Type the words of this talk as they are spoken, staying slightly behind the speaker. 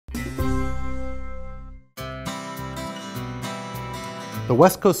The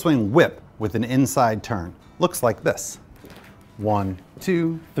West Coast Swing whip with an inside turn looks like this. 1,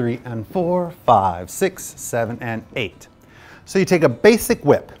 2, 3, and 4, 5, 6, 7, and 8. So you take a basic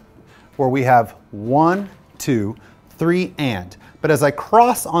whip where we have 1, 2, 3, and. But as I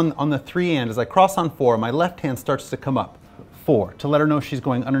cross on the 3 and, as I cross on 4, my left hand starts to come up. 4, to let her know she's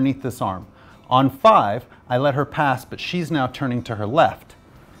going underneath this arm. On 5, I let her pass, but she's now turning to her left.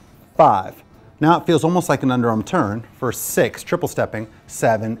 5. Now it feels almost like an underarm turn for 6, triple stepping,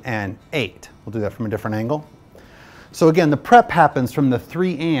 7, and 8. We'll do that from a different angle. So again, the prep happens from the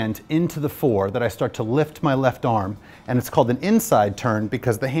 3 and into the 4 that I start to lift my left arm, and it's called an inside turn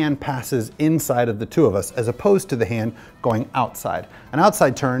because the hand passes inside of the two of us as opposed to the hand going outside. An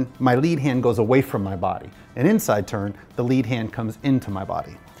outside turn, my lead hand goes away from my body. An inside turn, the lead hand comes into my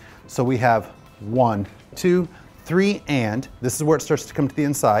body. So we have 1, 2, 3, and. This is where it starts to come to the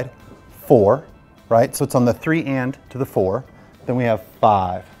inside. 4, right? So it's on the 3 and to the 4. Then we have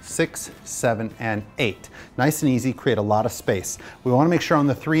 5, 6, 7, and 8. Nice and easy, create a lot of space. We want to make sure on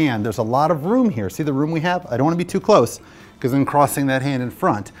the 3 and there's a lot of room here. See the room we have? I don't want to be too close because then crossing that hand in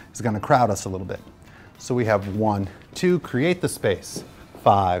front is going to crowd us a little bit. So we have 1, 2, create the space.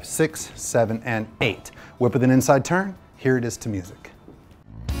 5, 6, 7, and 8. Whip with an inside turn. Here it is to music.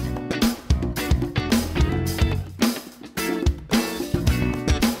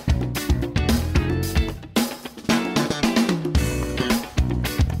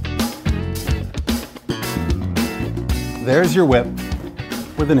 There's your whip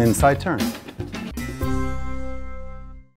with an inside turn.